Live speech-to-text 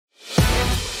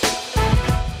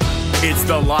It's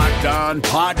the Locked On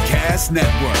Podcast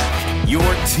Network, your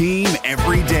team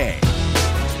every day.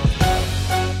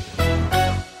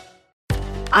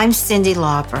 I'm Cyndi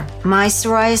Lauper. My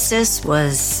psoriasis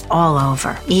was all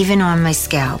over, even on my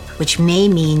scalp, which may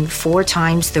mean 4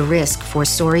 times the risk for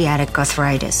psoriatic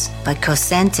arthritis. But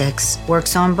Cosentyx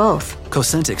works on both.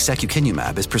 Cosentyx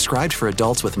secukinumab is prescribed for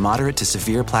adults with moderate to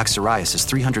severe plaque psoriasis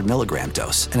 300 milligram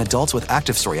dose and adults with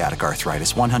active psoriatic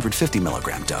arthritis 150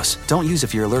 milligram dose. Don't use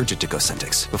if you're allergic to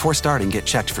Cosentyx. Before starting, get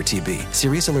checked for TB,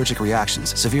 serious allergic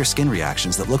reactions, severe skin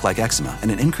reactions that look like eczema,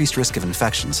 and an increased risk of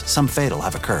infections, some fatal,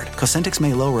 have occurred. Cosentyx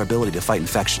may lower ability to fight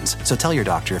infections, so tell your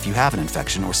doctor if you have an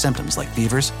infection or symptoms like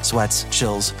fevers, sweats,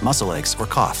 chills, muscle aches, or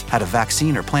cough, had a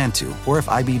vaccine or plan to, or if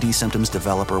IBD symptoms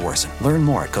develop or worsen. Learn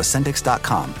more at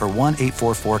Cosentyx.com or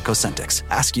 1-844-COSENTYX.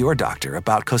 Ask your doctor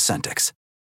about Cosentyx.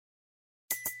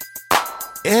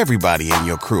 Everybody in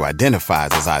your crew identifies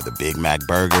as either Big Mac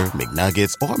Burger,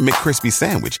 McNuggets, or McCrispy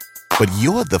Sandwich. But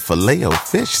you're the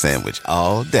Filet-O-Fish Sandwich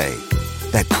all day.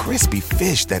 That crispy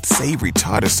fish, that savory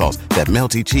tartar sauce, that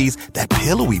melty cheese, that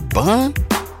pillowy bun.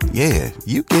 Yeah,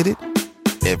 you get it.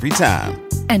 Every time.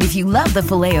 And if you love the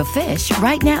Filet-O-Fish,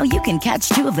 right now you can catch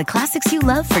 2 of the classics you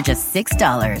love for just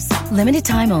 $6. Limited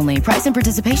time only. Price and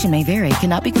participation may vary.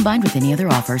 Cannot be combined with any other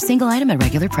offer. Single item at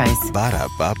regular price.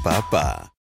 Ba-da-ba-ba-ba.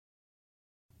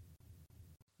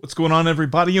 What's going on,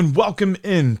 everybody, and welcome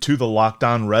into the Locked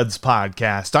On Reds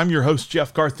podcast. I'm your host,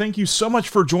 Jeff Carr. Thank you so much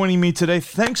for joining me today.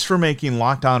 Thanks for making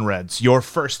Locked On Reds your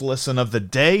first listen of the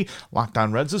day. Locked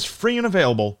On Reds is free and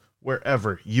available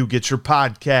wherever you get your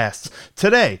podcasts.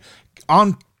 Today,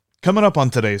 coming up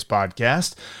on today's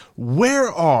podcast,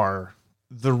 where are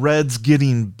the Reds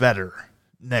getting better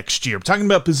next year? I'm talking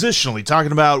about positionally,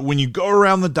 talking about when you go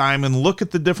around the diamond, look at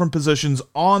the different positions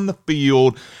on the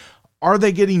field. Are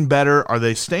they getting better? Are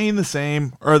they staying the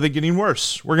same? Or are they getting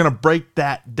worse? We're going to break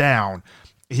that down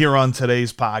here on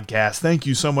today's podcast. Thank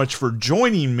you so much for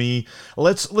joining me.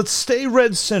 Let's stay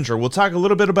Red Central. We'll talk a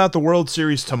little bit about the World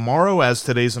Series tomorrow, as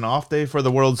today's an off day for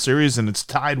the World Series and it's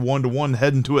tied 1-1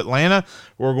 heading to Atlanta.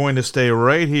 We're going to stay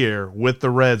right here with the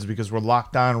Reds because we're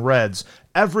Locked On Reds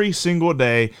every single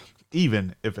day,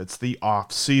 even if it's the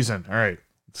off season. All right,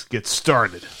 let's get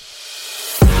started.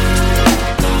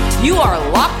 You are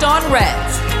Locked On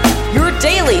Reds, your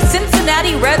daily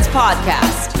Cincinnati Reds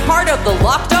podcast, part of the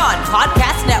Locked On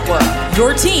Podcast Network,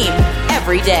 your team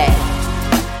every day.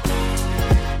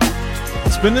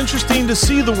 It's been interesting to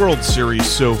see the World Series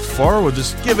so far. We'll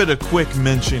just give it a quick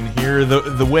mention here.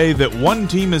 The way that one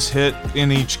team is hit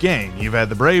in each game. You've had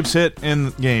the Braves hit in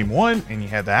Game 1, and you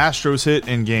had the Astros hit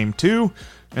in Game 2.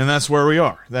 And that's where we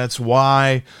are. That's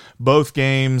why both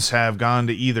games have gone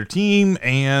to either team,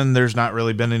 and there's not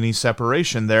really been any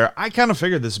separation there. I kind of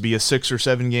figured this would be a 6 or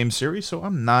 7 game series, so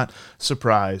I'm not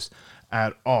surprised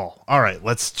at all. All right,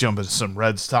 let's jump into some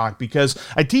Reds talk, because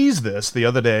I teased this the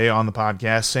other day on the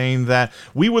podcast saying that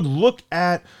we would look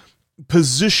at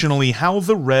positionally how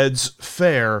the Reds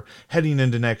fare heading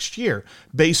into next year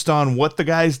based on what the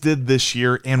guys did this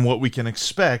year and what we can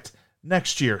expect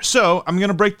next year. So I'm going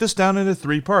to break this down into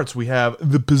 3 parts. We have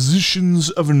the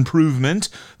positions of improvement,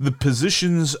 the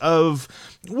positions of,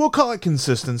 we'll call it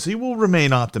consistency. We'll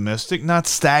remain optimistic, not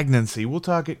stagnancy.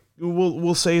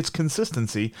 We'll say it's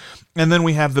consistency. And then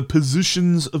we have the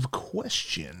positions of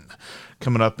question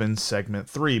coming up in segment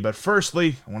 3. But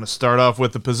firstly, I want to start off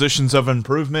with the positions of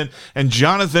improvement, and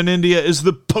Jonathan India is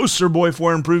the poster boy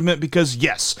for improvement because,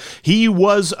 yes, he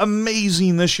was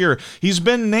amazing this year. He's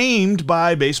been named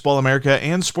by Baseball America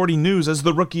and Sporting News as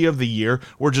the Rookie of the Year.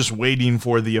 We're just waiting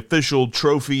for the official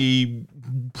trophy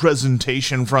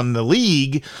presentation from the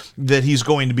league that he's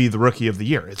going to be the Rookie of the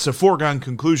Year. It's a foregone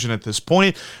conclusion at this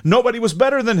point. Nobody was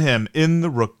better than him in the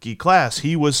rookie class.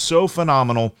 He was so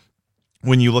phenomenal.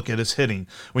 When you look at his hitting,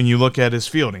 when you look at his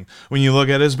fielding, when you look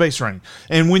at his base running,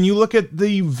 and when you look at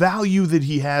the value that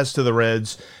he has to the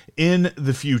Reds in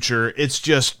the future, it's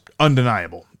just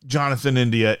undeniable. Jonathan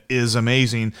India is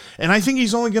amazing, and I think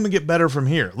he's only going to get better from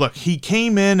here. Look, he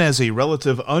came in as a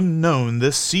relative unknown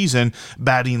this season,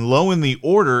 batting low in the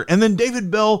order, and then David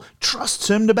Bell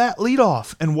trusts him to bat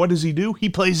leadoff. And what does he do? He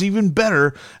plays even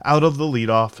better out of the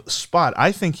leadoff spot.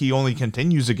 I think he only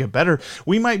continues to get better.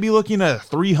 We might be looking at a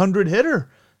 300 hitter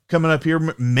coming up here,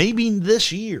 maybe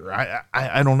this year.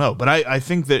 I don't know, but I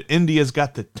think that India's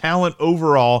got the talent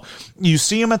overall. You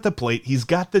see him at the plate. He's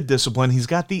got the discipline. He's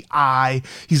got the eye.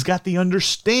 He's got the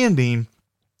understanding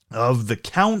of the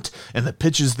count and the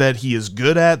pitches that he is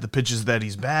good at, the pitches that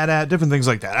he's bad at, different things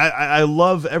like that. I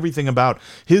love everything about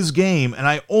his game, and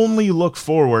I only look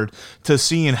forward to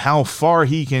seeing how far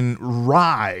he can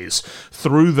rise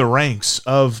through the ranks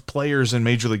of players in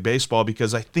Major League Baseball,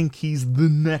 because I think he's the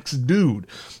next dude.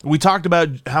 We talked about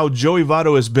how Joey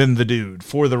Votto has been the dude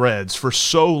for the Reds for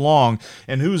so long,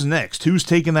 and who's next? Who's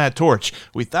taking that torch?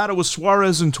 We thought it was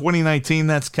Suarez in 2019.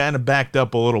 That's kind of backed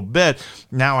up a little bit.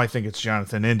 Now I think it's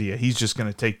Jonathan India. He's just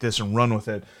going to take this and run with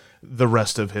it the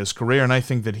rest of his career, and I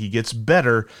think that he gets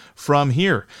better from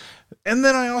here. And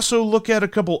then I also look at a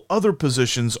couple other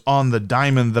positions on the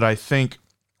diamond that I think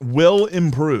will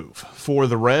improve for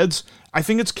the Reds. I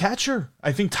think it's catcher.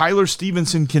 I think Tyler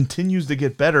Stevenson continues to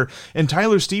get better, and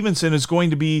Tyler Stevenson is going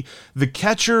to be the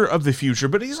catcher of the future,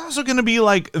 but he's also going to be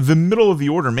like the middle of the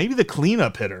order, maybe the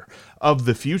cleanup hitter of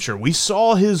the future. We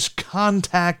saw his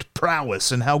contact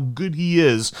prowess and how good he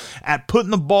is at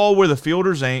putting the ball where the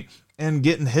fielders ain't and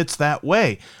getting hits that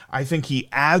way. I think he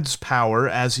adds power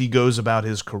as he goes about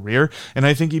his career, and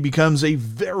I think he becomes a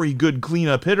very good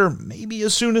cleanup hitter maybe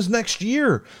as soon as next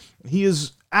year. He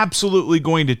is absolutely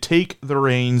going to take the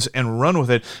reins and run with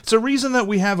it. It's a reason that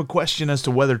we have a question as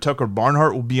to whether Tucker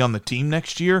Barnhart will be on the team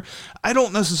next year. I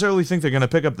don't necessarily think they're going to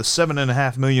pick up the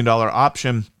 $7.5 million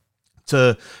option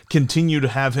to continue to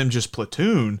have him just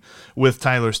platoon with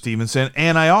Tyler Stevenson,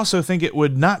 and I also think it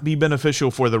would not be beneficial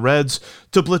for the Reds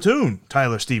to platoon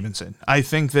Tyler Stevenson. I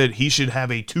think that he should have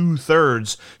a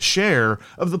 2/3 share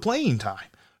of the playing time,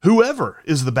 whoever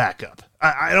is the backup.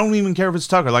 I don't even care if it's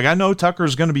Tucker. Like, I know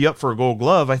Tucker's going to be up for a Gold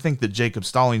Glove. I think that Jacob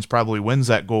Stallings probably wins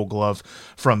that Gold Glove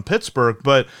from Pittsburgh,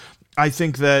 but I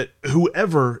think that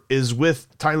whoever is with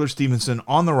Tyler Stevenson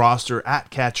on the roster at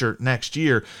catcher next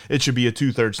year, it should be a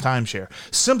 2/3 timeshare,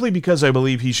 simply because I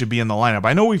believe he should be in the lineup.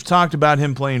 I know we've talked about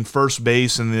him playing first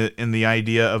base in the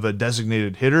idea of a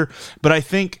designated hitter, but I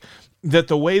think that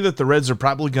the way that the Reds are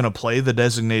probably going to play the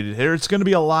designated hitter, it's going to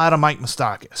be a lot of Mike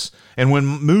Moustakas. And when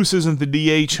Moose isn't the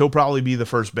DH, he'll probably be the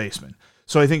first baseman.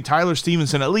 So I think Tyler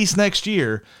Stevenson, at least next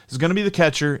year, is going to be the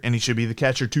catcher, and he should be the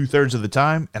catcher 2/3 of the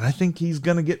time. And I think he's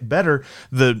going to get better.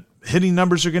 The hitting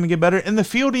numbers are going to get better. And the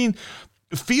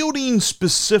fielding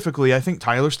specifically, I think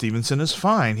Tyler Stevenson is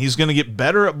fine. He's going to get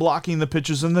better at blocking the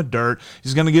pitches in the dirt.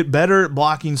 He's going to get better at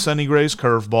blocking Sonny Gray's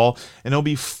curveball, and he'll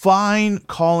be fine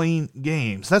calling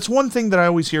games. That's one thing that I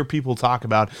always hear people talk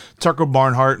about, Tucker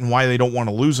Barnhart, and why they don't want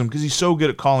to lose him, because he's so good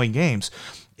at calling games.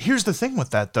 Here's the thing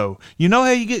with that, though. You know how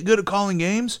you get good at calling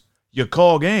games? You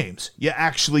call games. You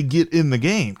actually get in the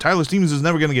game. Tyler Stevens is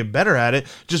never going to get better at it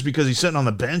just because he's sitting on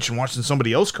the bench and watching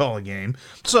somebody else call a game.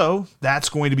 So that's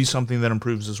going to be something that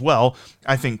improves as well.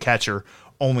 I think catcher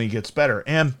only gets better.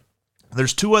 And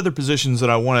there's two other positions that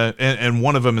I want to, and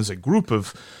one of them is a group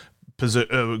of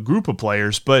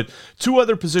players, but two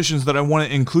other positions that I want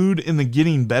to include in the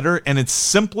getting better, and it's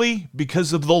simply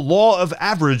because of the law of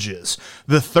averages.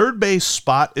 The third base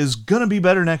spot is going to be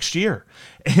better next year.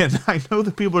 And I know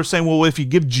that people are saying, well, if you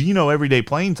give Gino everyday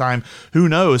playing time, who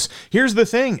knows? Here's the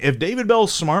thing. If David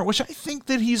Bell's smart, which I think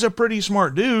that he's a pretty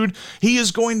smart dude, he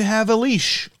is going to have a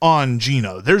leash on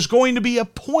Gino. There's going to be a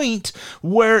point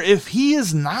where if he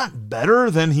is not better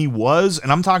than he was,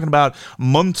 and I'm talking about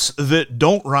months that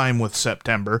don't rhyme with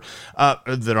September,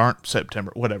 that aren't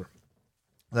September, whatever.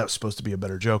 That was supposed to be a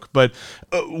better joke. But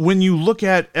when you look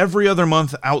at every other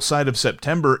month outside of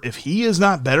September, if he is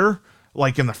not better,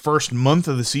 like in the first month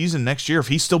of the season next year, if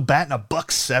he's still batting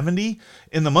 $170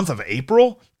 in the month of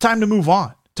April, time to move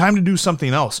on. Time to do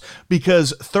something else,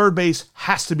 because third base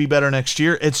has to be better next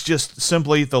year. It's just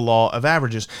simply the law of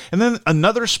averages. And then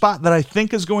another spot that I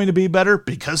think is going to be better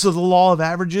because of the law of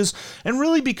averages, and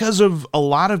really because of a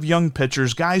lot of young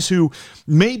pitchers, guys who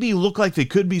maybe look like they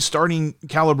could be starting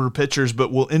caliber pitchers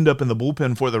but will end up in the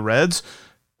bullpen for the Reds,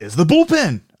 is the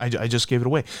bullpen. I just gave it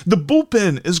away. The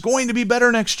bullpen is going to be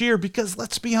better next year because,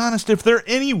 let's be honest, if they're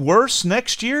any worse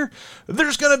next year,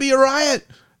 there's going to be a riot.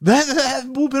 That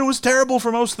bullpen was terrible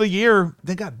for most of the year.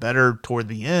 They got better toward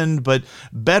the end, but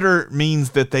better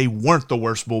means that they weren't the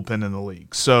worst bullpen in the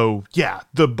league. So, yeah,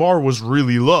 the bar was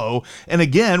really low. And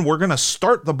again, we're going to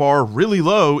start the bar really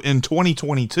low in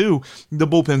 2022. The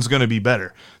bullpen's going to be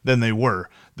better than they were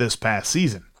this past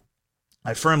season.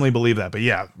 I firmly believe that. But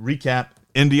yeah, recap.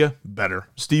 India, better.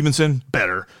 Stevenson,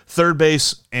 better. Third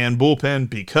base and bullpen,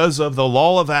 because of the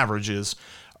law of averages,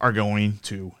 are going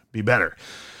to be better.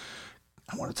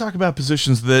 I want to talk about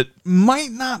positions that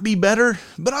might not be better,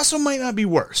 but also might not be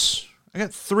worse. I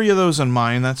got three of those in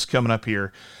mind. That's coming up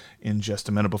here in just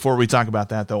a minute. Before we talk about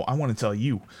that, though, I want to tell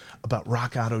you about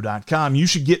rockauto.com. You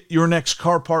should get your next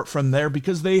car part from there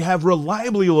because they have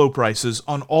reliably low prices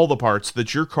on all the parts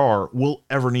that your car will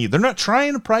ever need. They're not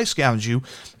trying to price gouge you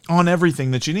on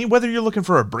everything that you need, whether you're looking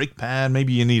for a brake pad,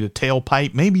 maybe you need a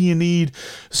tailpipe, maybe you need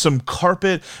some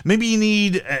carpet, maybe you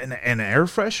need an air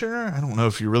freshener. I don't know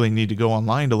if you really need to go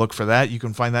online to look for that. You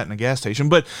can find that in a gas station,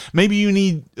 but maybe you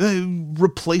need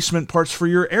replacement parts for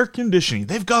your air conditioning.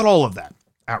 They've got all of that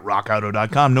at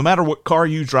rockauto.com. No matter what car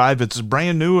you drive, if it's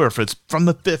brand new or if it's from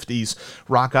the 50s,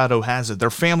 Rock Auto has it.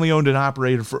 They're family owned and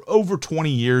operated for over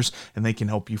 20 years, and they can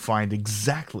help you find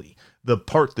exactly the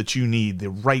part that you need, the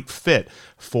right fit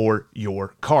for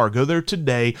your car. Go there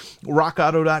today,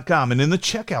 rockauto.com, and in the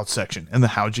checkout section, in the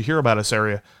How'd You Hear About Us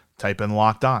area, type in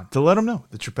Locked On to let them know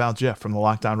that your pal Jeff from the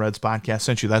Locked On Reds podcast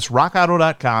sent you. That's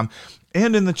rockauto.com.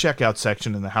 And in the checkout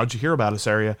section in the How'd You Hear About Us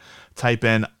area, type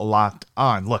in Locked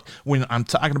On. Look, when I'm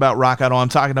talking about Rock Auto, I'm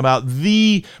talking about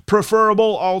the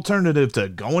preferable alternative to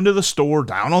going to the store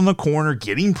down on the corner,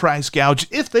 getting price gouged.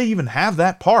 If they even have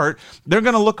that part, they're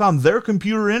going to look on their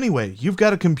computer anyway. You've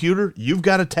got a computer, you've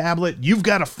got a tablet, you've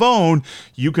got a phone.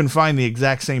 You can find the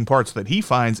exact same parts that he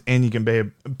finds, and you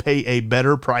can pay a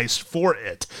better price for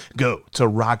it. Go to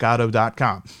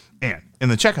rockauto.com. And in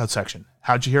the checkout section,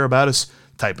 How'd You Hear About Us?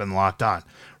 Type in Locked On.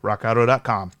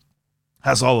 rockauto.com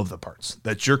has all of the parts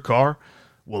that your car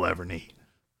will ever need.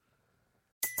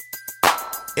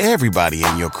 Everybody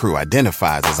in your crew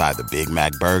identifies as either Big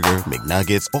Mac Burger,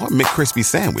 McNuggets, or McCrispy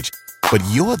Sandwich. But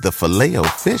you're the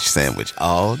Filet-O-Fish Sandwich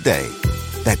all day.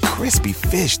 That crispy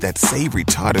fish, that savory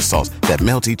tartar sauce, that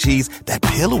melty cheese, that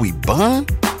pillowy bun.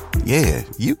 Yeah,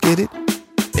 you get it.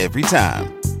 Every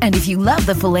time. And if you love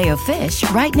the Filet-O-Fish,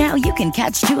 right now you can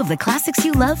catch two of the classics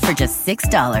you love for just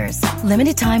 $6.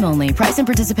 Limited time only. Price and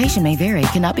participation may vary.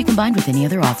 Cannot be combined with any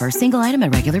other offer. Single item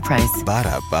at regular price.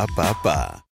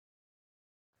 Ba-da-ba-ba-ba.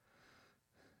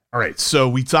 All right, so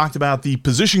we talked about the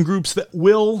position groups that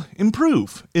will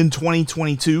improve in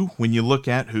 2022 when you look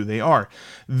at who they are.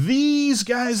 These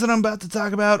guys that I'm about to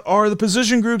talk about are the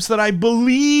position groups that I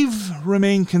believe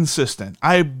remain consistent.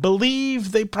 I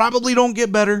believe they probably don't get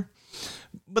better,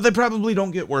 but they probably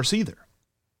don't get worse either.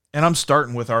 And I'm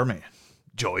starting with our man,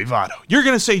 Joey Votto. You're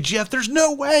going to say, Jeff, there's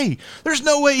no way. There's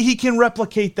no way he can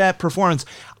replicate that performance.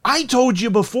 I told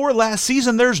you before last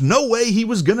season there's no way he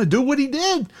was going to do what he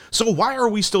did. So why are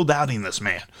we still doubting this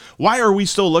man? Why are we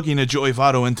still looking at Joey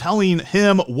Votto and telling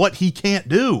him what he can't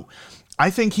do?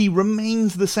 I think he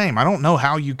remains the same. I don't know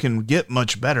how you can get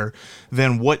much better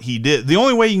than what he did. The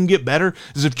only way you can get better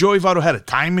is if Joey Votto had a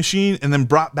time machine and then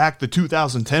brought back the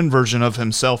 2010 version of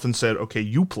himself and said, okay,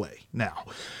 you play now.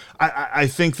 I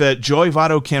think that Joey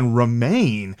Votto can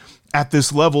remain at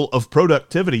this level of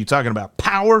productivity. You're talking about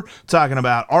power, talking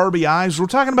about RBIs. We're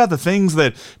talking about the things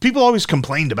that people always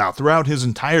complained about throughout his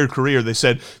entire career. They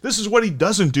said, this is what he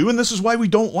doesn't do, and this is why we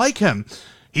don't like him.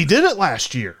 He did it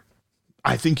last year.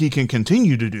 I think he can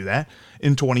continue to do that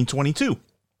in 2022.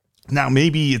 Now,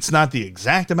 maybe it's not the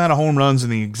exact amount of home runs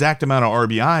and the exact amount of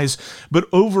RBIs, but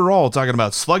overall, talking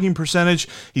about slugging percentage,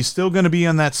 he's still going to be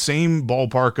on that same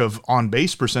ballpark of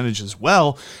on-base percentage as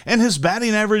well, and his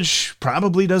batting average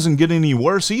probably doesn't get any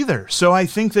worse either. So I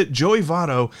think that Joey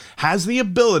Votto has the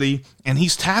ability, and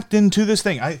he's tapped into this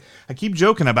thing. I keep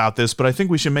joking about this, but I think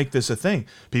we should make this a thing.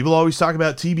 People always talk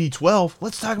about TB12.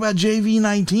 Let's talk about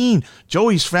JV19.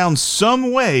 Joey's found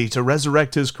some way to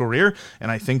resurrect his career, and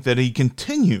I think that he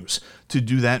continues to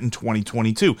do that in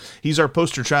 2022. He's our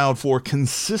poster child for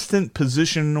consistent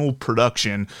positional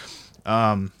production.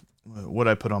 What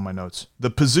I put on my notes? The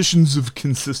positions of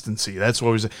consistency. That's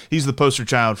what he's the poster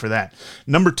child for that.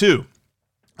 Number 2.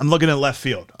 I'm looking at left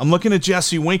field. I'm looking at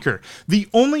Jesse Winker. The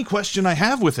only question I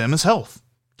have with him is health.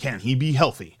 Can he be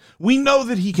healthy? We know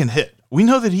that he can hit. We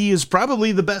know that he is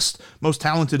probably the best, most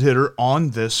talented hitter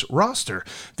on this roster.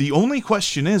 The only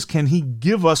question is, can he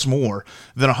give us more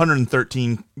than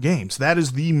 113 games? That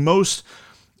is the most,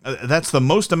 that's the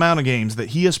most amount of games that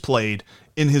he has played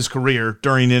in his career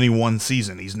during any one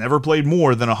season. He's never played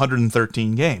more than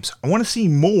 113 games. I want to see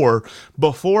more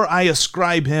before I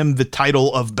ascribe him the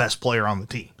title of best player on the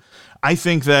team. I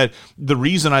think that the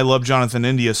reason I love Jonathan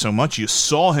India so much, you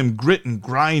saw him grit and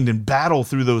grind and battle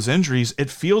through those injuries.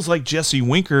 It feels like Jesse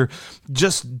Winker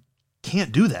just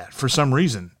can't do that for some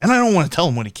reason. And I don't want to tell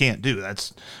him what he can't do.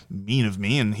 That's mean of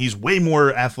me, and he's way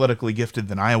more athletically gifted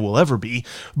than I will ever be.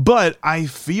 But I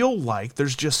feel like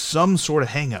there's just some sort of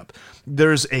hang-up.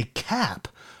 There's a cap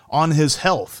on his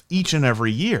health each and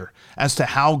every year as to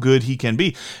how good he can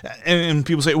be. And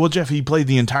people say, well, Jeff, he played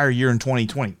the entire year in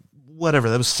 2020.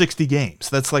 Whatever, that was 60 games.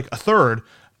 That's like a third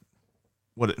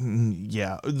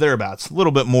thereabouts, a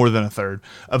little bit more than a third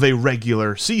of a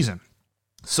regular season.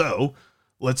 So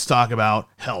let's talk about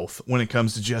health when it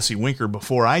comes to Jesse Winker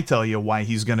before I tell you why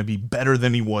he's going to be better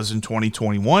than he was in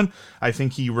 2021. I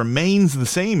think he remains the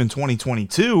same in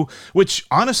 2022, which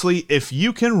honestly, if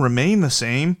you can remain the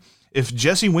same, if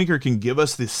Jesse Winker can give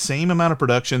us the same amount of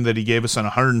production that he gave us in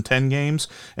 110 games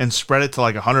and spread it to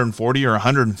like 140 or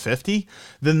 150,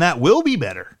 then that will be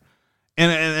better.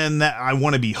 And that I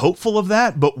want to be hopeful of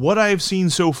that. But what I've seen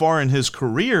so far in his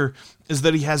career is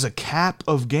that he has a cap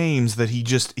of games that he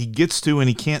gets to, and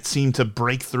he can't seem to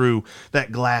break through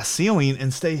that glass ceiling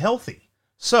and stay healthy.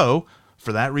 So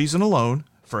for that reason alone,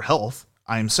 for health,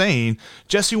 I'm saying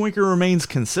Jesse Winker remains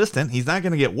consistent. He's not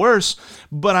going to get worse,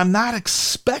 but I'm not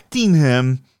expecting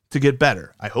him to get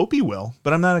better. I hope he will,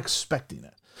 but I'm not expecting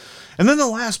it. And then the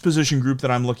last position group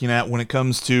that I'm looking at when it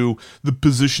comes to the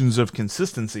positions of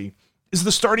consistency is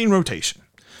the starting rotation.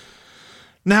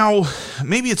 Now,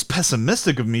 maybe it's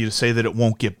pessimistic of me to say that it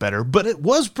won't get better, but it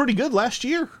was pretty good last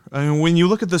year. I mean, when you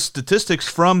look at the statistics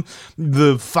from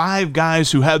the 5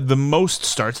 guys who had the most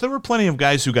starts, there were plenty of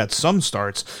guys who got some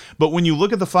starts, but when you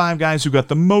look at the 5 guys who got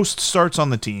the most starts on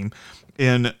the team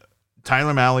in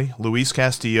Tyler Mahle, Luis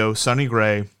Castillo, Sonny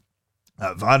Gray,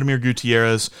 Vladimir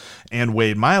Gutierrez, and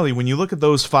Wade Miley, when you look at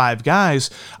those 5 guys,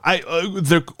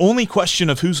 the only question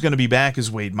of who's going to be back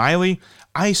is Wade Miley.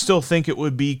 I still think it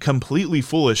would be completely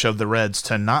foolish of the Reds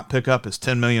to not pick up his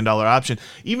 $10 million option.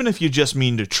 Even if you just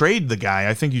mean to trade the guy,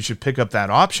 I think you should pick up that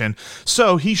option.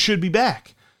 So he should be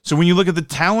back. So when you look at the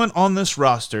talent on this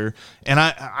roster, and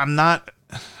I'm not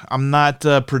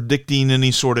predicting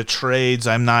any sort of trades.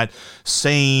 I'm not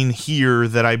saying here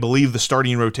that I believe the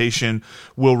starting rotation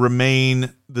will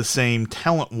remain the same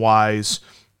talent-wise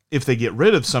if they get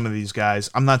rid of some of these guys.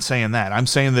 I'm not saying that. I'm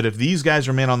saying that if these guys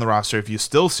remain on the roster, if you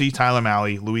still see Tyler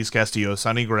Mahle, Luis Castillo,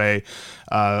 Sonny Gray,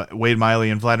 Wade Miley,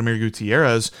 and Vladimir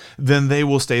Gutierrez, then they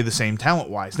will stay the same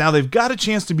talent-wise. Now, they've got a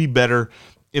chance to be better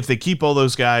if they keep all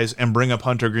those guys and bring up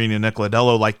Hunter Green and Nick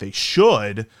Lodolo like they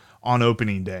should on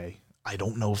opening day. I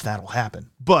don't know if that'll happen,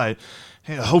 but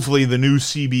hopefully the new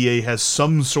CBA has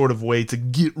some sort of way to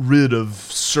get rid of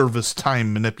service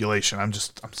time manipulation. I'm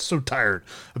so tired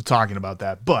of talking about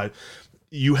that, but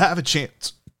you have a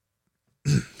chance,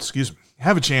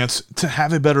 have a chance to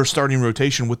have a better starting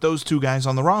rotation with those 2 guys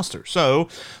on the roster. So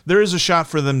there is a shot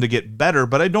for them to get better,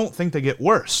 but I don't think they get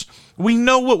worse. We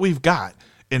know what we've got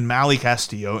in Mahle,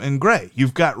 Castillo, and Gray.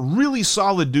 You've got really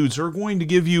solid dudes who are going to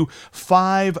give you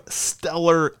 5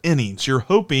 stellar innings. You're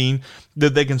hoping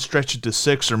that they can stretch it to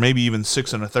 6 or maybe even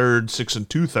 6 1/3, 6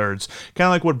 2/3. Kind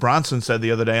of like what Bronson said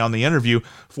the other day on the interview.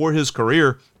 For his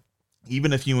career,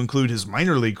 even if you include his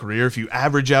minor league career, if you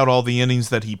average out all the innings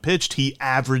that he pitched, he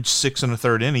averaged 6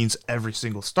 1/3 innings every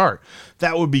single start.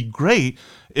 That would be great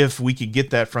if we could get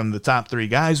that from the top 3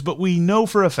 guys, but we know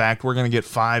for a fact we're going to get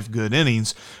 5 good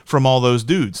innings from all those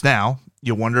dudes. Now,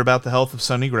 you wonder about the health of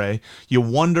Sonny Gray. You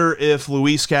wonder if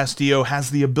Luis Castillo has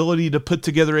the ability to put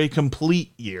together a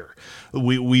complete year.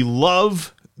 We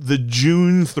love the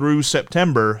June through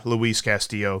September Luis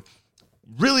Castillo.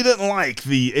 Really didn't like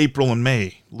the April and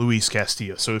May Luis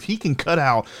Castillo. So if he can cut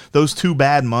out those 2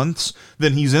 bad months,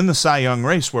 then he's in the Cy Young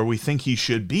race where we think he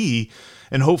should be.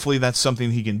 And hopefully that's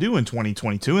something he can do in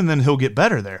 2022, and then he'll get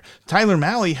better there. Tyler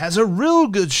Mahle has a real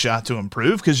good shot to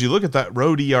improve because you look at that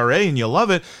road ERA and you love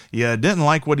it. You didn't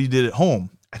like what he did at home.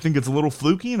 I think it's a little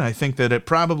fluky, and I think that it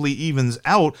probably evens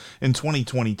out in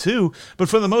 2022. But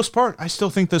for the most part, I still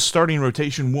think this starting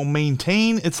rotation will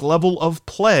maintain its level of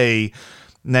play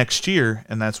next year,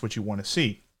 and that's what you want to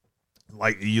see.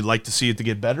 You'd like to see it to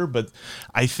get better, but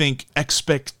I think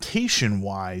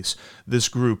expectation-wise, this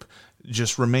group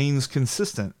just remains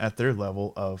consistent at their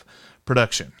level of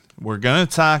production. We're going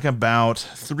to talk about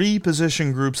 3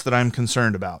 position groups that I'm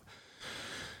concerned about.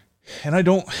 And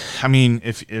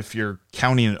if you're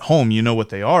counting at home, you know what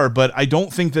they are, but I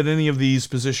don't think that any of these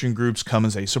position groups come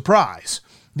as a surprise.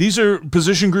 These are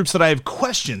position groups that I have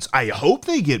questions. I hope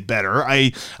they get better.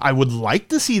 I would like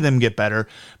to see them get better,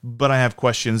 but I have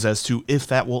questions as to if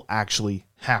that will actually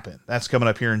happen. That's coming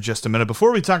up here in just a minute.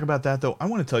 Before we talk about that, though, I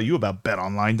want to tell you about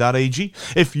betonline.ag.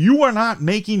 If you are not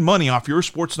making money off your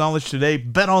sports knowledge today,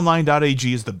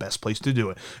 betonline.ag is the best place to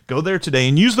do it. Go there today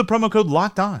and use the promo code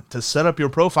LOCKEDON to set up your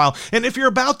profile. And if you're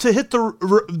about to hit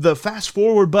the fast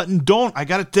forward button, I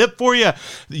got a tip for you.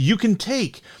 You can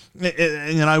take,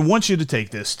 and I want you to take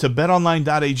this to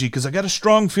betonline.ag because I got a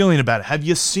strong feeling about it. Have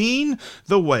you seen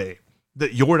the way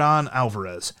that Yordan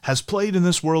Alvarez has played in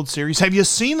this World Series? Have you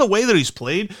seen the way that he's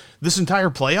played this entire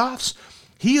playoffs?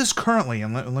 He is currently,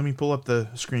 and let me pull up the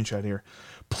screenshot here,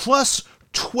 plus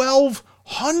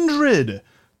 1,200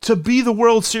 to be the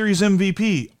World Series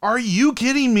MVP. Are you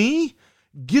kidding me?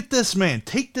 Get this man.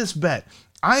 Take this bet.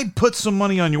 I put some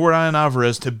money on Yordan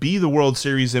Alvarez to be the World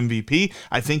Series MVP.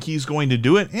 I think he's going to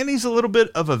do it, and he's a little bit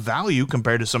of a value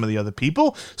compared to some of the other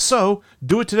people. So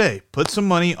do it today. Put some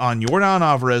money on Yordan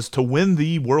Alvarez to win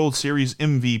the World Series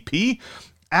MVP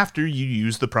after you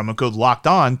use the promo code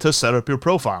LOCKEDON to set up your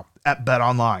profile at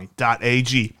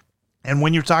betonline.ag. And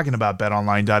when you're talking about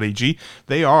betonline.ag,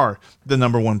 they are the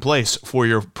number one place for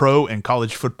your pro and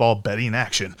college football betting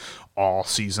action all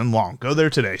season long. Go there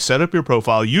today, set up your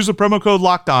profile, use the promo code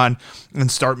LOCKEDON,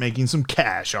 and start making some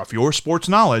cash off your sports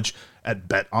knowledge at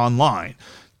betonline.ag.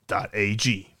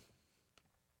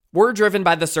 We're driven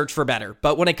by the search for better,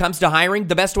 but when it comes to hiring,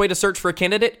 the best way to search for a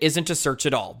candidate isn't to search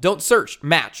at all. Don't search,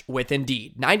 match with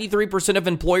Indeed. 93% of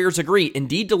employers agree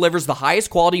Indeed delivers the highest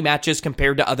quality matches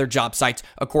compared to other job sites,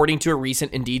 according to a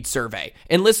recent Indeed survey.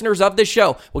 And listeners of this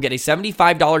show will get a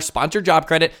 $75 sponsored job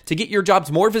credit to get your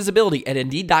jobs more visibility at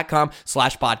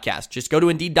Indeed.com/podcast. Just go to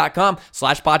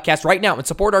Indeed.com/podcast right now and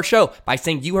support our show by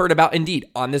saying you heard about Indeed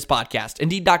on this podcast.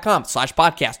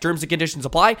 Indeed.com/podcast. Terms and conditions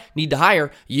apply. Need to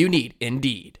hire? You need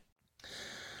Indeed.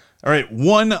 All right,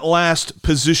 one last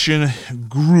position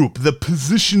group, the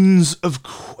positions of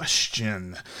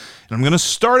question. And I'm going to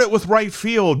start it with right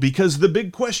field because the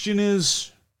big question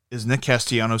is Nick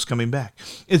Castellanos coming back?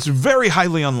 It's very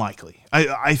highly unlikely.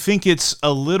 I think it's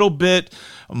a little bit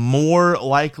more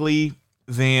likely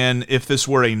than if this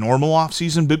were a normal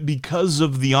offseason, but because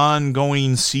of the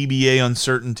ongoing CBA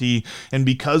uncertainty and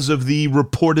because of the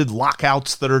reported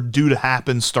lockouts that are due to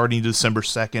happen starting December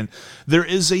 2nd, there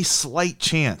is a slight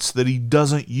chance that he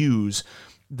doesn't use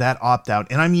that opt-out.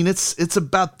 And I mean, it's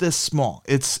about this small.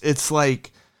 It's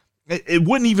like, it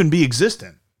wouldn't even be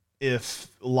existent if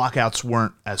lockouts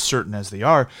weren't as certain as they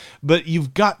are, but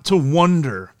you've got to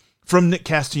wonder from Nick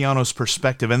Castellanos'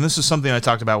 perspective, and this is something I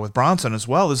talked about with Bronson as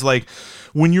well, is like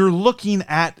when you're looking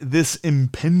at this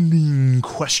impending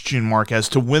question mark as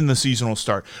to when the season will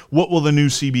start, what will the new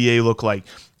CBA look like?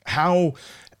 How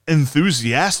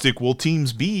enthusiastic will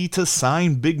teams be to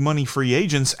sign big money free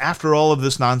agents after all of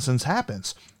this nonsense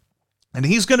happens? And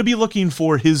he's going to be looking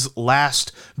for his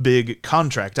last big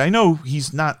contract. I know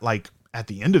he's not like at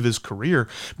the end of his career,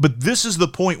 but this is the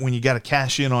point when you got to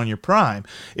cash in on your prime.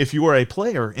 If you are a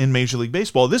player in Major League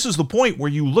Baseball, this is the point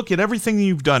where you look at everything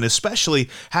you've done, especially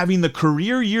having the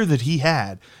career year that he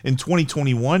had in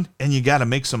 2021, and you got to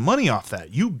make some money off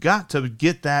that. You got to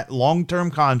get that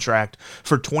long-term contract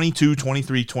for $22,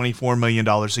 $23, $24 million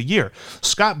a year.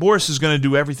 Scott Boras is going to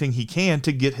do everything he can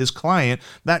to get his client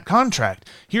that contract.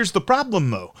 Here's the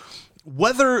problem, though.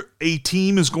 Whether a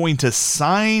team is going to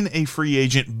sign a free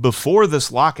agent before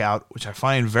this lockout, which I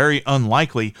find very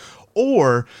unlikely,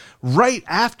 or right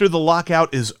after the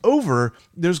lockout is over,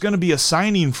 there's going to be a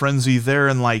signing frenzy there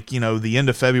in the end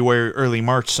of February, early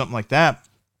March, something like that,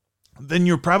 then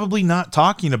you're probably not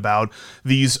talking about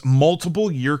these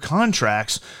multiple year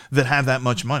contracts that have that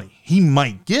much money. He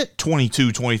might get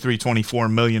 $22, $23,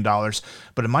 $24 million,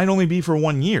 but it might only be for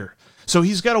 1 year. So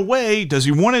he's got to weigh, does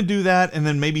he want to do that? And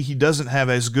then maybe he doesn't have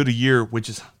as good a year, which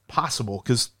is possible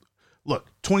because, look,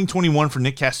 2021 for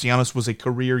Nick Castellanos was a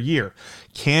career year.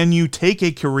 Can you take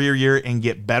a career year and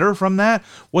get better from that?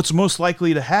 What's most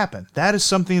likely to happen? That is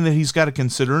something that he's got to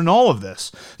consider in all of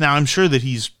this. Now, I'm sure that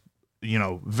he's,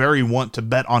 very want to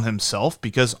bet on himself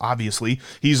because obviously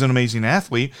he's an amazing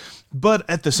athlete. But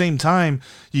at the same time,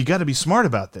 you got to be smart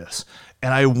about this.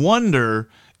 And I wonder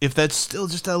if that's still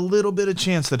just a little bit of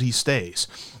chance that he stays.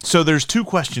 So there's two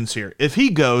questions here. If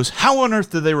he goes, how on earth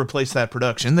do they replace that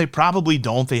production? They probably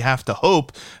don't. They have to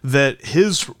hope that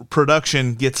his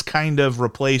production gets kind of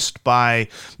replaced by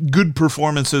good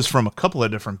performances from a couple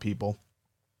of different people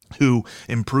who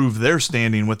improve their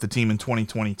standing with the team in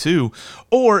 2022.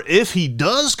 Or if he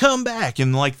does come back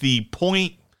in like the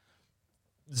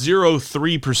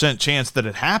 0.03% chance that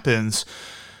it happens,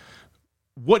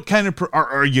 what kind of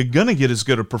are you going to get as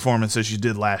good a performance as you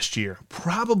did last year?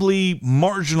 Probably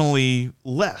marginally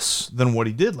less than what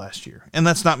he did last year. And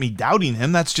that's not me doubting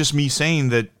him. That's just me saying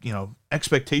that,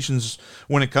 expectations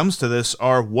when it comes to this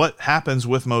are what happens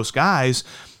with most guys.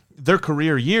 Their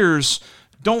career years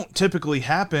don't typically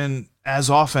happen as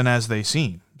often as they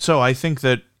seem. So I think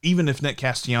that even if Nick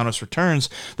Castellanos returns,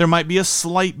 there might be a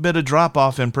slight bit of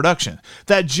drop-off in production.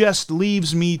 That just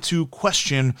leaves me to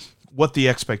question what the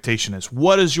expectation is.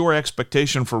 What is your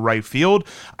expectation for right field?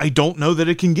 I don't know that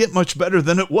it can get much better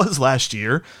than it was last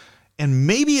year, and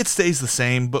maybe it stays the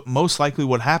same, but most likely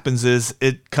what happens is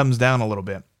it comes down a little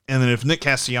bit. And then if Nick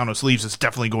Castellanos leaves, it's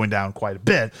definitely going down quite a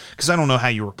bit because I don't know how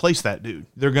you replace that dude.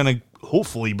 They're going to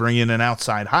hopefully bring in an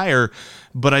outside hire,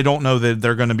 but I don't know that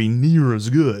they're going to be near as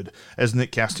good as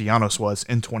Nick Castellanos was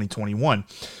in 2021.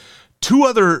 Two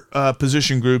other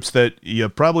position groups that you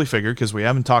probably figured, because we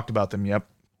haven't talked about them yet,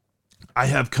 I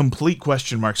have complete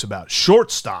question marks about.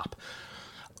 Shortstop.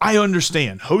 I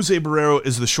understand. Jose Barrero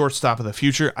is the shortstop of the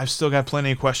future. I've still got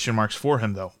plenty of question marks for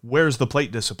him, though. Where's the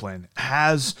plate discipline?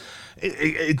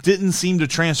 It didn't seem to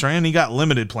transfer, and he got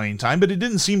limited playing time, but it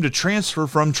didn't seem to transfer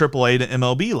from AAA to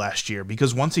MLB last year,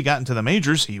 because once he got into the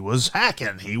majors, he was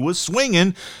hacking, he was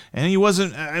swinging, and he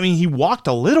wasn't, he walked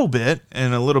a little bit,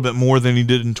 and a little bit more than he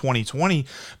did in 2020,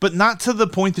 but not to the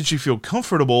point that you feel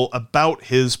comfortable about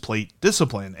his plate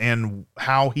discipline and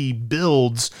how he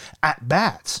builds at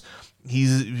bats.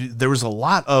 There was a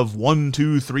lot of 1,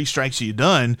 2, 3 strikes you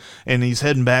done, and he's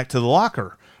heading back to the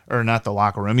locker, or not the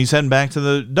locker room. He's heading back to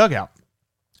the dugout.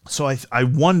 So I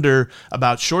wonder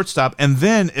about shortstop. And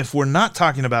then if we're not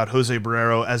talking about Jose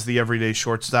Barrero as the everyday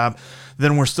shortstop,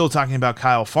 then we're still talking about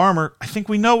Kyle Farmer. I think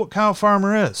we know what Kyle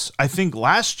Farmer is. I think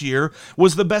last year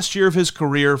was the best year of his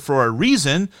career for a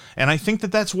reason, and I think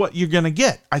that that's what you're going to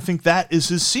get. I think that is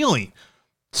his ceiling.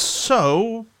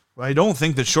 So I don't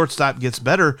think that shortstop gets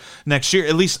better next year.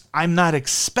 At least I'm not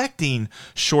expecting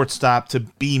shortstop to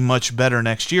be much better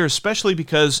next year, especially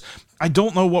because I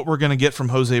don't know what we're going to get from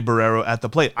Jose Barrero at the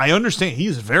plate. I understand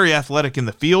he's very athletic in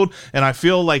the field, and I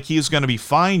feel like he's going to be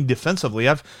fine defensively.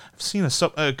 I've seen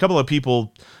a couple of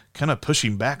people kind of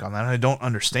pushing back on that. I don't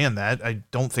understand that. I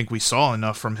don't think we saw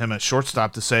enough from him at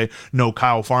shortstop to say, no,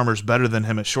 Kyle Farmer's better than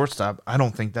him at shortstop. I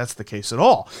don't think that's the case at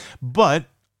all. But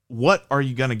what are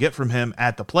you going to get from him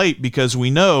at the plate? Because we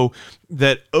know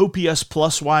that OPS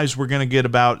plus wise, we're going to get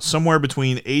about somewhere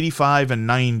between 85 and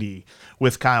 90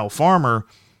 with Kyle Farmer.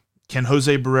 Can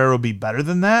Jose Barrero be better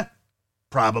than that?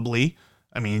 Probably.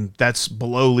 That's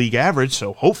below league average,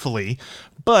 so hopefully.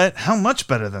 But how much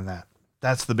better than that?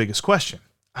 That's the biggest question.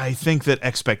 I think that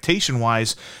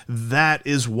expectation-wise, that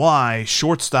is why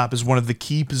shortstop is one of the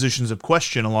key positions of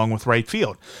question along with right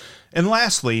field. And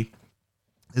lastly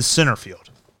is center field.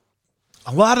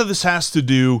 A lot of this has to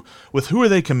do with who are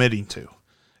they committing to.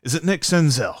 Is it Nick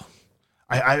Senzel?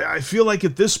 I feel like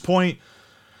at this point,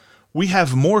 we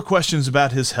have more questions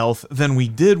about his health than we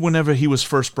did whenever he was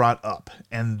first brought up,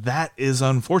 and that is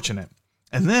unfortunate.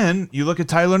 And then you look at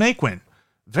Tyler Naquin,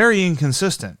 very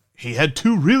inconsistent. He had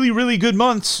 2 really, really good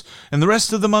months, and the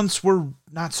rest of the months were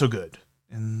not so good.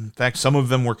 In fact, some of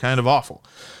them were kind of awful.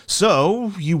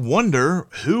 So you wonder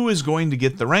who is going to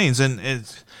get the reins, and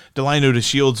Delino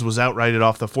DeShields was outrighted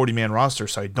off the 40-man roster,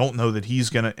 so I don't know that he's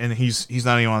going to, and he's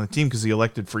not even on the team because he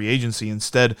elected free agency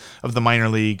instead of the minor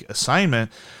league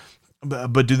assignment.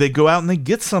 But do they go out and they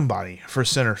get somebody for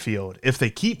center field? If they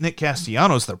keep Nick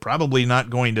Castellanos, they're probably not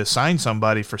going to sign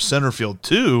somebody for center field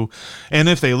too. And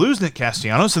if they lose Nick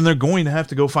Castellanos, then they're going to have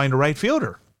to go find a right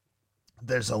fielder.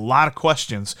 There's a lot of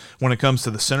questions when it comes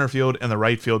to the center field and the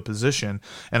right field position,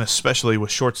 and especially with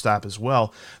shortstop as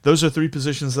well. Those are 3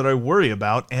 positions that I worry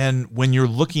about. And when you're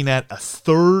looking at a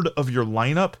third of your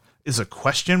lineup is a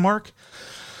question mark,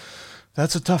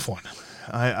 that's a tough one.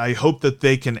 I hope that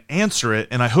they can answer it,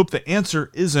 and I hope the answer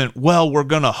isn't, well, we're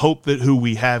going to hope that who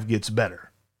we have gets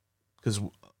better. Because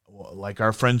like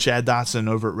our friend Chad Dotson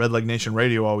over at Red Leg Nation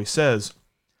Radio always says,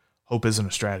 hope isn't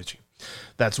a strategy.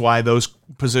 That's why those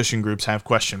position groups have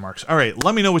question marks. All right,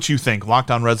 let me know what you think.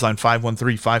 Locked On Reds line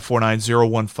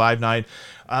 513-549-0159.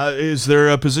 Is there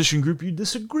a position group you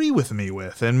disagree with me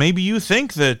with? And maybe you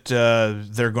think that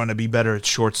they're going to be better at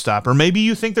shortstop, or maybe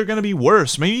you think they're going to be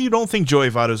worse. Maybe you don't think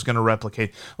Joey Votto is going to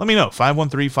replicate. Let me know,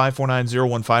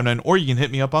 513-549-0159, or you can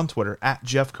hit me up on Twitter at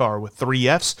Jeff Carr with 3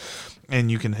 Fs. And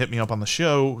you can hit me up on the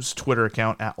show's Twitter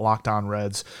account at Locked On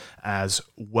Reds as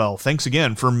well. Thanks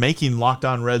again for making Locked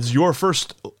On Reds your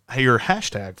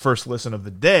hashtag first listen of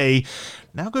the day.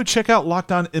 Now go check out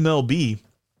Locked On MLB,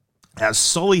 as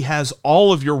Sully has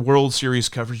all of your World Series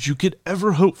coverage you could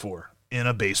ever hope for in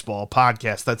a baseball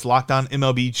podcast. That's Locked On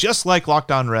MLB, just like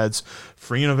Locked On Reds,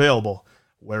 free and available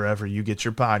wherever you get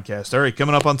your podcast. All right,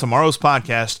 coming up on tomorrow's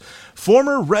podcast,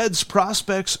 former Reds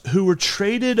prospects who were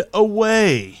traded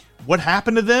away. What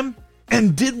happened to them?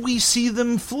 And did we see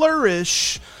them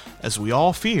flourish as we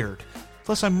all feared?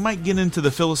 Plus, I might get into the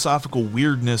philosophical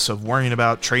weirdness of worrying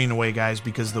about trading away guys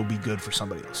because they'll be good for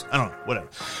somebody else. I don't know, whatever.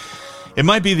 It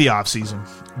might be the offseason,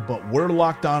 but we're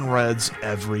Locked On Reds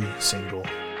every single day.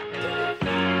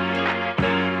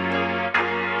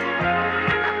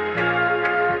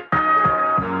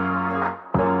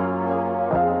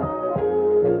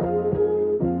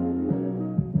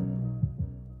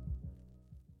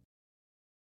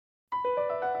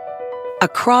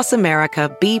 Across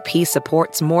America, BP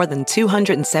supports more than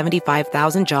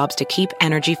 275,000 jobs to keep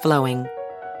energy flowing.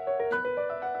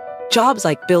 Jobs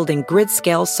like building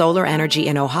grid-scale solar energy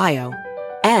in Ohio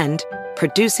and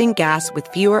producing gas with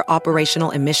fewer operational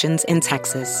emissions in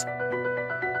Texas.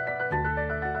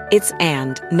 It's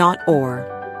and, not or.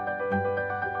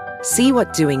 See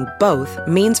what doing both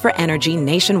means for energy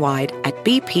nationwide at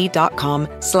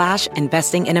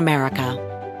bp.com/investing in America.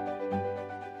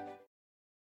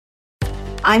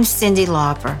 I'm Cyndi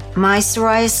Lauper. My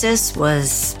psoriasis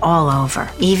was all over,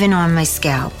 even on my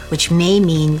scalp, which may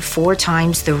mean 4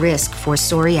 times the risk for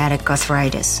psoriatic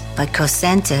arthritis. But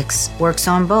Cosentyx works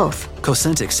on both.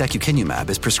 Cosentyx secukinumab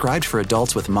is prescribed for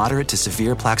adults with moderate to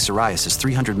severe plaque psoriasis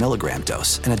 300 milligram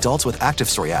dose and adults with active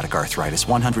psoriatic arthritis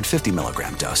 150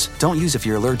 milligram dose. Don't use if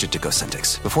you're allergic to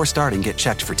Cosentyx. Before starting, get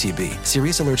checked for TB,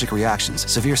 serious allergic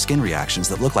reactions, severe skin reactions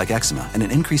that look like eczema, and an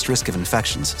increased risk of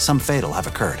infections, some fatal, have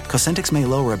occurred. Cosentyx may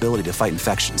lower ability to fight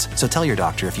infections, so tell your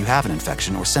doctor if you have an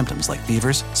infection or symptoms like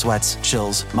fevers, sweats,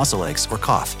 chills, muscle aches, or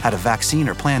cough, had a vaccine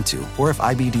or plan to, or if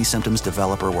IBD symptoms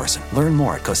develop or worsen. Learn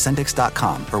more at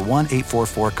Cosentyx.com or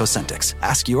 1-844-COSENTYX.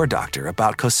 Ask your doctor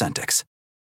about Cosentyx.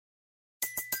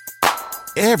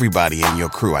 Everybody in your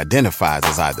crew identifies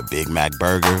as either Big Mac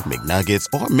Burger, McNuggets,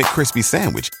 or McCrispy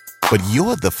Sandwich. But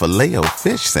you're the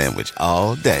Filet-O-Fish Sandwich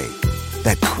all day.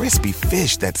 That crispy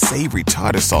fish, that savory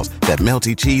tartar sauce, that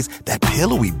melty cheese, that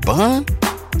pillowy bun.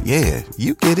 Yeah,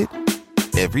 you get it.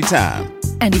 Every time.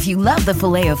 And if you love the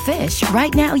Filet-O-Fish,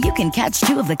 right now you can catch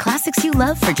 2 of the classics you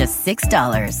love for just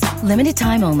 $6. Limited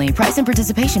time only. Price and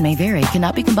participation may vary.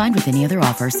 Cannot be combined with any other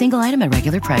offer. Single item at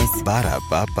regular price.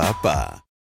 Ba-da-ba-ba-ba.